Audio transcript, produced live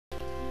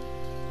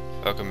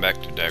Welcome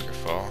back to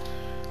Daggerfall.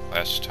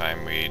 Last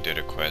time we did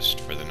a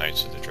quest for the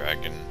Knights of the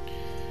Dragon.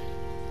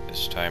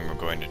 This time we're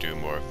going to do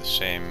more of the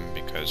same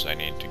because I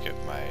need to get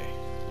my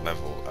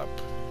level up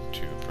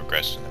to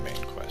progress in the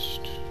main quest.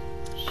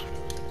 So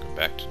we're going to go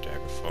back to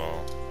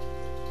Daggerfall.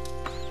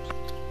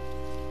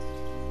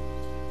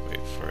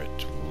 Wait for it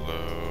to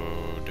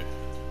load.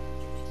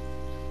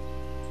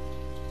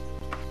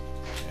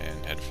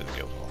 And head for the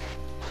guild hall.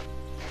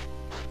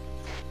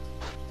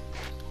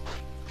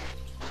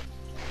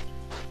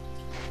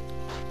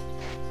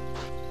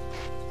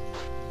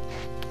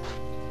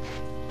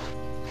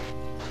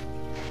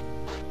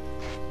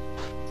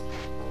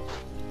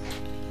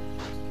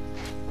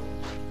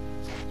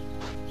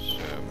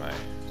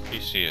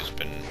 PC has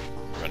been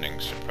running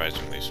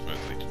surprisingly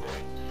smoothly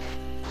today,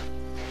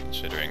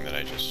 considering that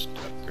I just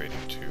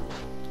upgraded to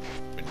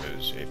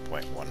Windows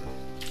 8.1.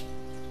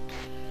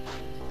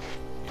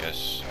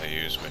 Yes, I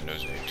use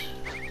Windows 8.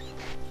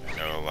 I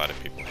know a lot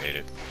of people hate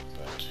it,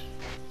 but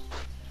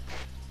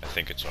I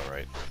think it's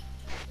alright.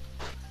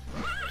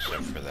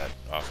 Except for that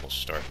awful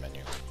start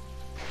menu.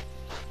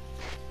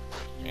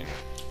 I mean,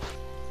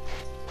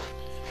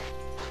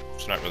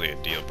 it's not really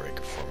a deal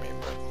breaker for me,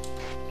 but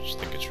I just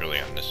think it's really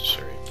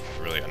unnecessary.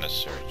 A really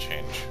unnecessary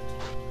change.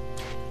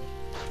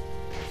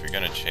 If you're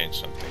gonna change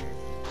something,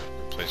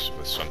 replace it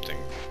with something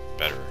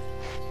better.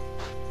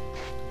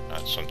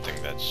 Not something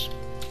that's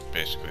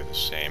basically the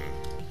same,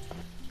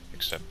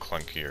 except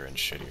clunkier and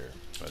shittier.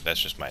 But that's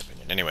just my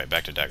opinion. Anyway,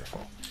 back to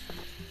Daggerfall.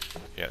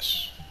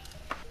 Yes.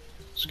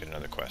 Let's get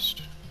another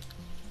quest.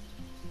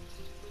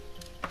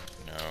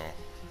 No.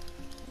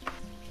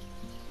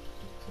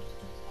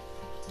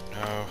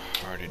 No,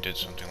 I already did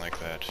something like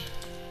that.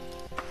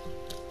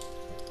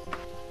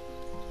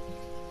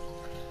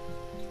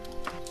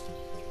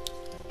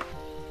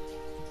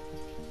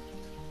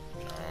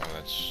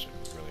 That's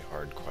a really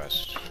hard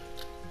quest.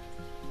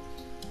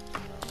 No.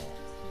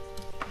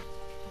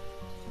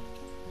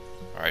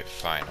 Alright,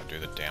 fine, I'll do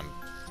the damn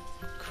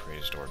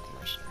crazed orc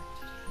mercenary.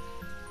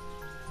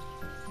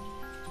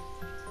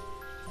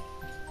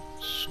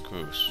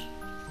 Skous.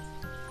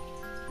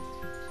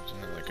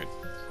 Isn't it like a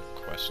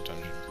quest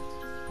dungeon?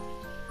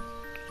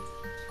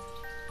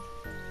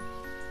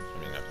 I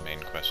mean, a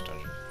main quest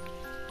dungeon.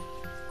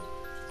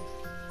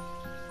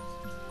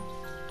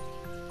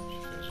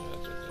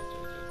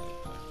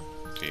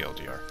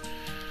 TLDR.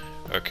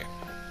 Okay.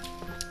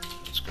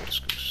 Let's go to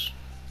Skous.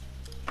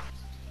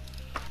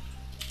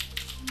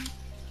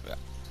 Yeah.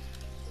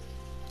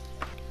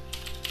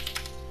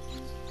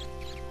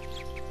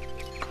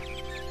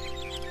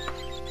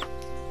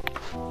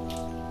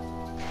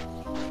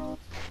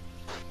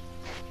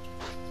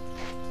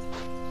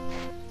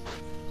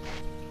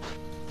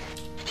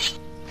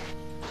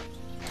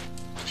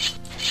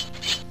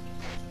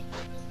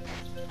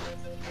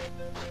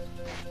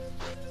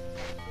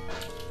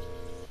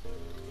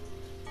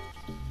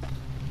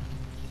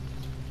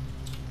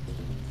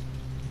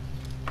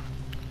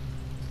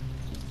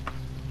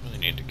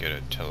 Need to get a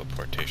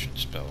teleportation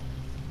spell,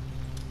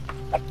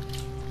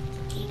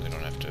 so they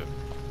don't have to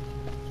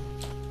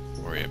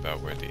worry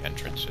about where the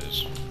entrance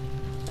is.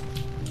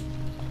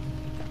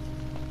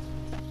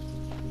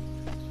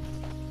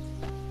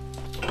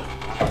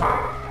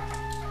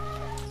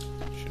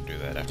 Should do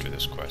that after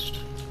this quest.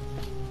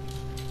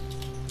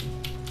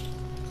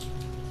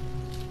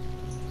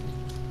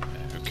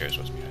 Who cares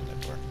what's behind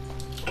that door?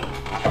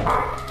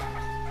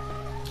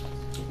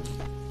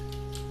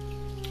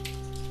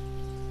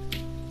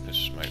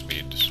 Might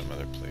lead to some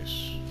other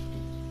place.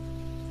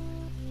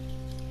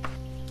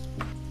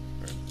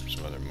 Or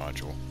some other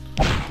module.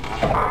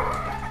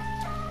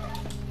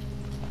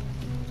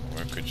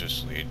 Or it could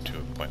just lead to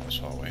a pointless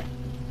hallway.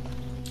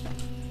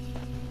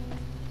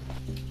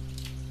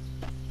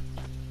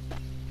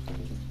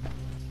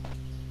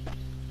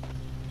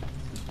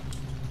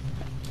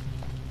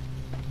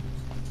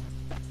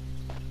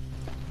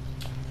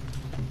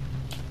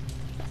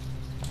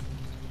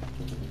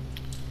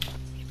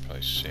 Should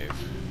probably save.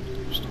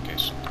 Just in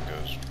case something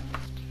goes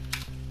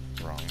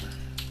wrong.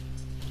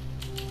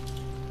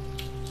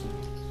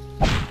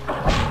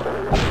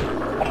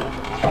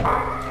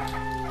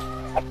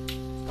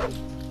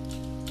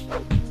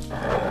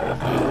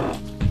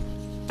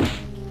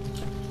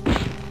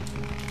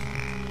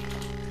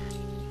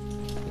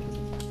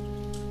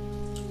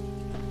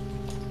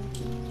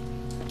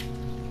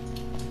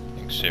 I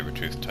think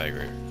Saber-toothed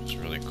tiger is a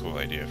really cool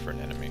idea for an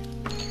enemy.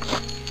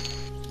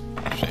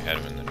 Wish they had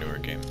him in the newer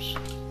games.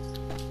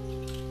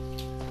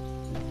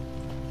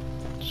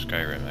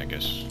 Skyrim, I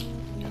guess,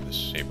 you have the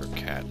saber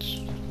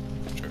cats,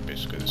 which are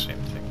basically the same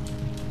thing.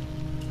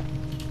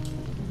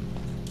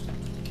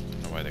 I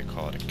don't know why they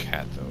call it a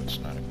cat, though. It's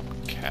not a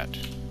cat.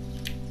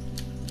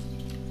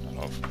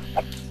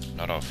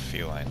 Not all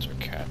felines are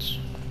cats.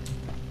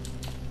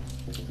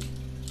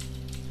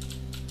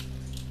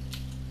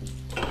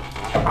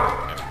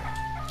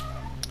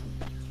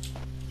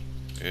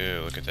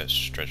 Ew, look at that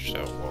stretched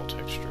out wall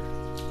texture.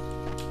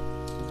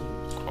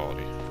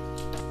 Quality.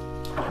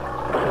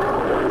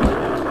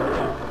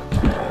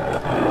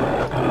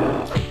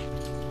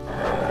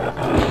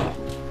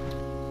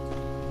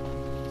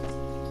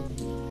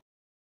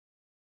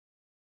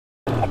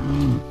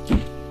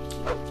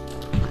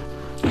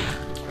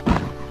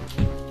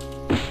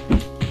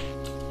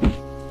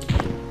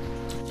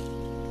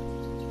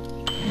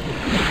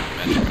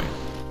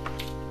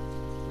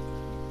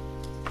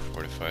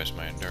 twice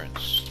my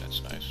endurance.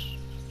 That's nice.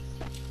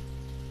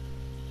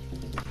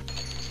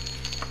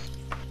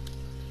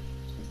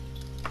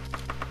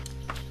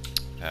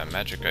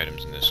 Magic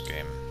items in this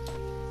game,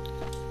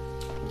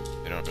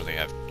 they don't really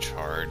have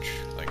charge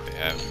like they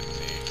have in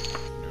the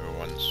newer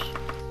ones.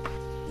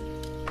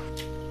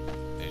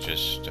 They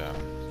just,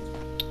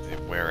 they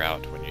wear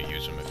out when you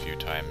use them a few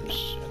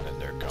times, and then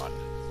they're gone.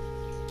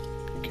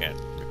 You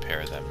can't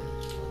repair them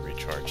or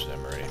recharge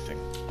them or anything.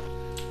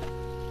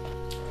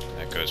 And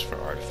that goes for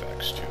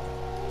artifacts too,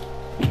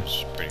 which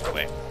is pretty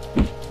lame.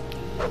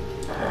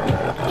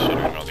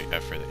 Considering all the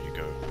effort that you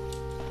go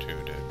to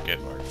get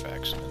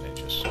artifacts, and then they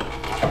just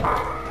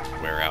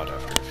wear out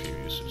after a few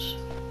uses.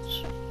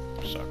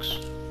 It sucks.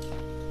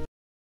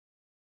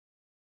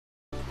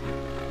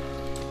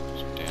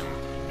 These damn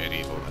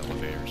medieval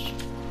elevators.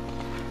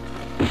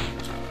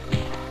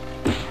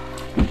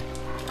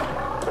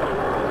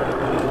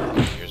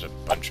 Here's a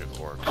bunch of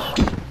orcs.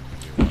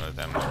 Maybe one of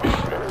them will be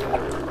right.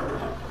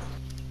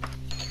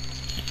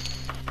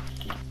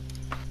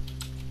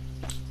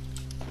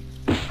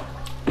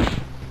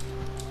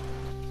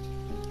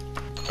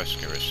 Quest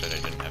giver said I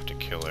didn't have to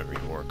kill every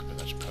orc, but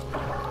that's probably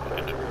what I'm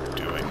going to end up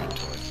doing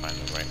until I find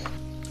the right one.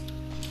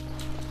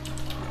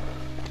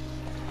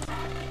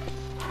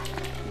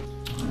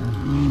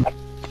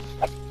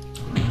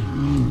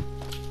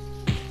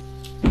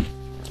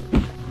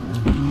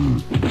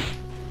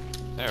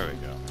 There we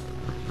go.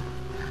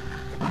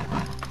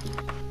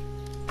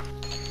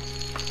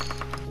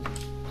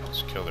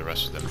 Let's kill the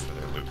rest of them for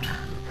their loot.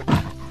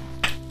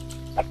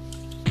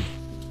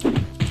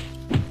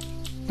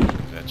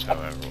 That's how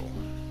I roll.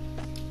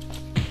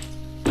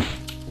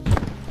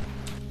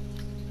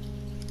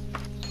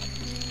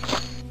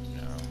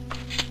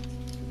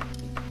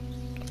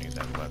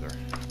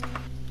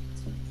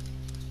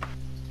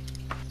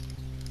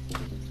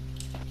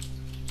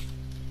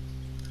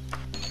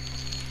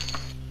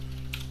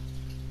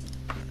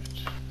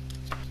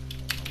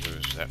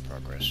 That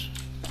progress.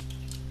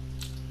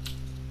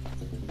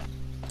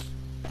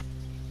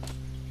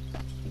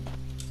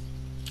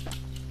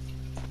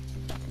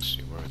 Let's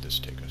see, where would this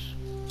take us?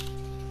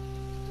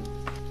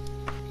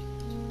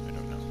 I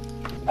don't know.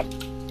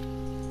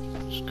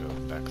 Let's go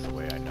back the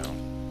way I know.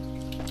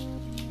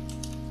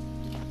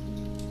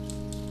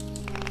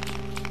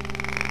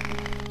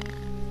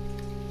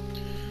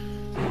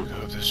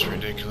 Go this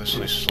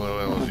ridiculously slow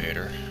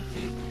elevator.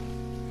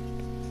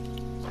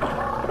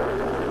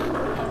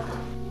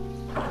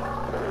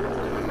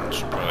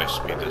 Should probably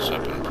speed this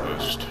up in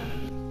post.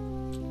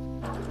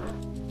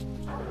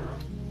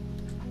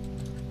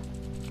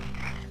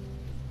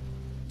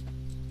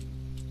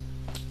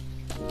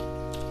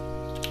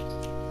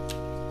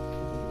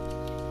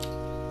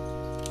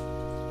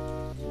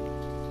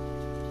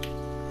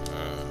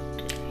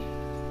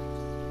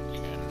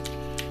 Okay.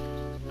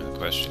 Now the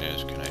question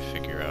is, can I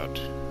figure out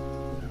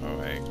how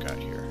I got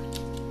here?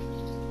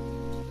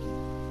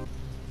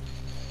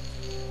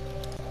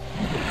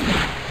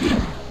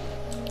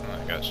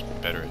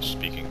 Better at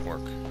speaking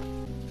orc.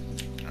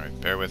 Alright,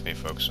 bear with me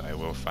folks, I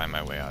will find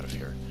my way out of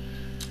here.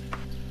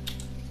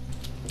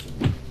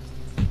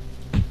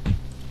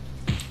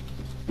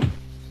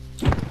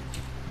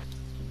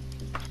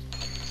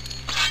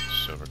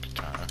 Silver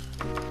katana.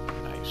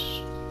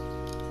 Nice.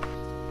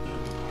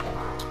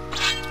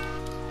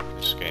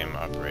 This game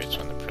operates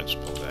on the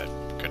principle that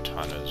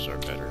katanas are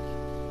better.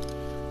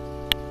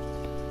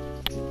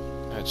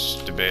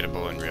 That's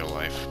debatable in real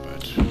life,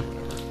 but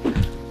whatever.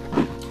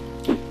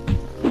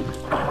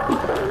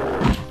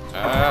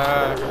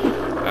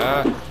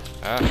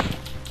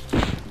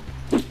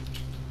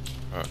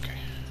 Okay.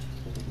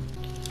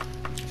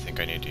 I think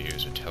I need to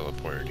use a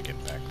teleporter to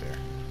get back there.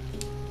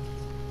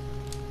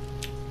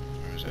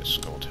 Where is that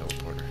skull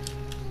teleporter?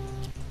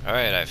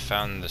 Alright, I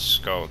found the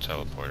skull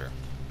teleporter.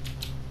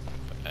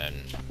 And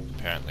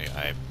apparently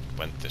I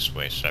went this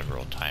way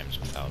several times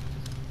without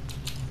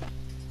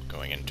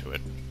going into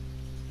it.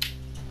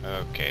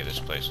 Okay, this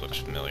place looks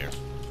familiar.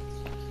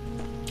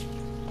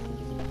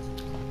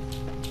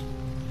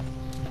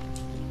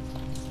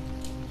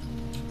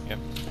 Yep.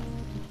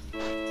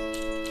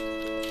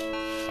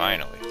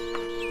 Finally.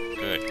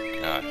 Good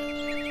God.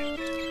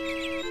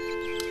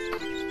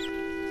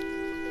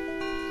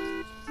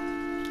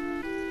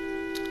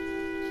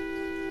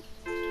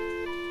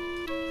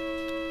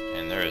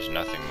 And there is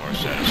nothing more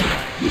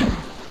satisfying.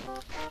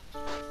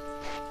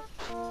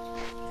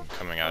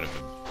 Coming out of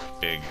a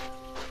big,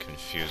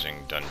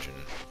 confusing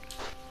dungeon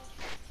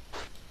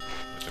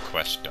with a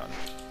quest done.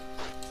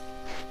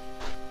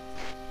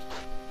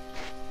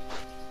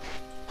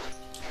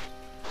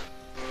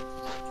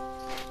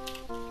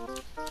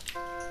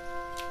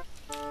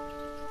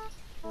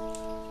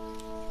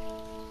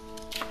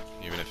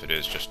 Even if it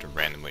is just a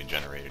randomly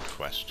generated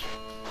quest.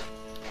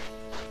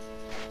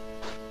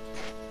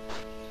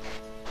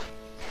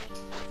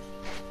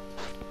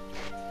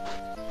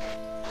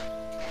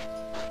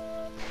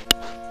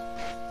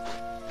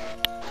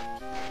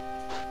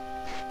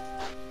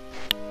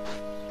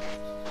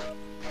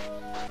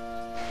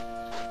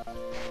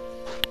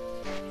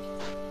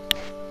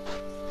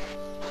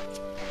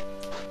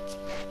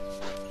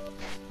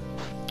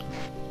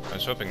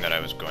 was hoping that I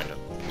was going to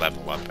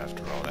level up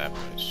after all that,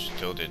 but it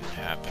still didn't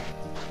happen.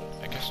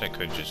 I guess I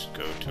could just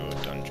go to a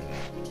dungeon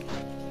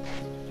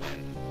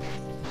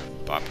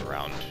and bop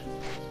around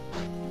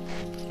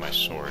with my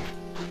sword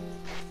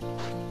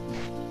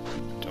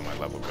until my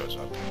level goes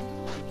up.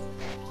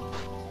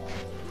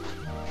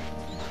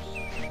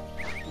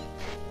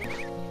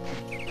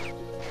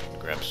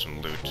 Grab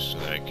some loot so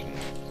that I can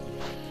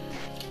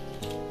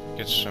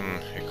get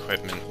some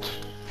equipment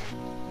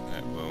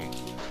that will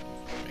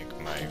make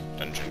my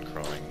dungeon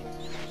crawling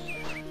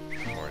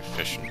more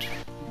efficient.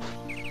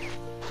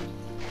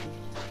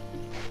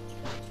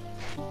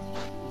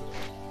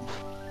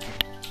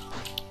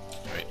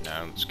 Right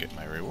now, let's get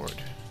my reward.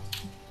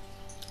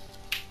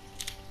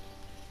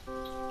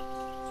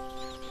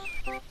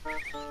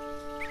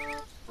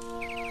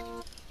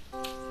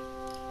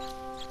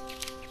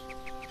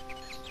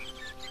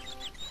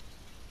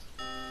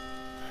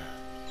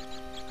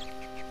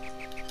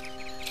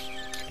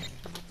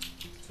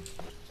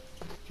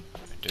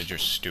 Did your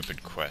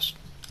stupid quest.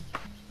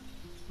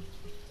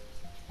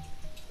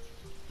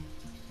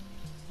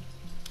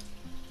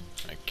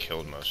 I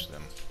killed most of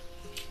them.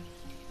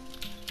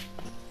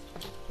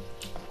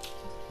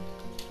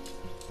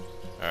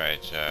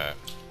 Alright,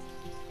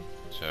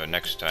 so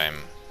next time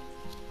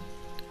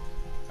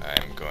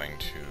I'm going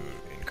to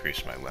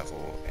increase my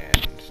level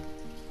and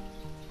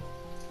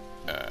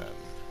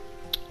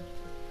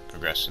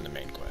progress in the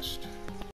main quest.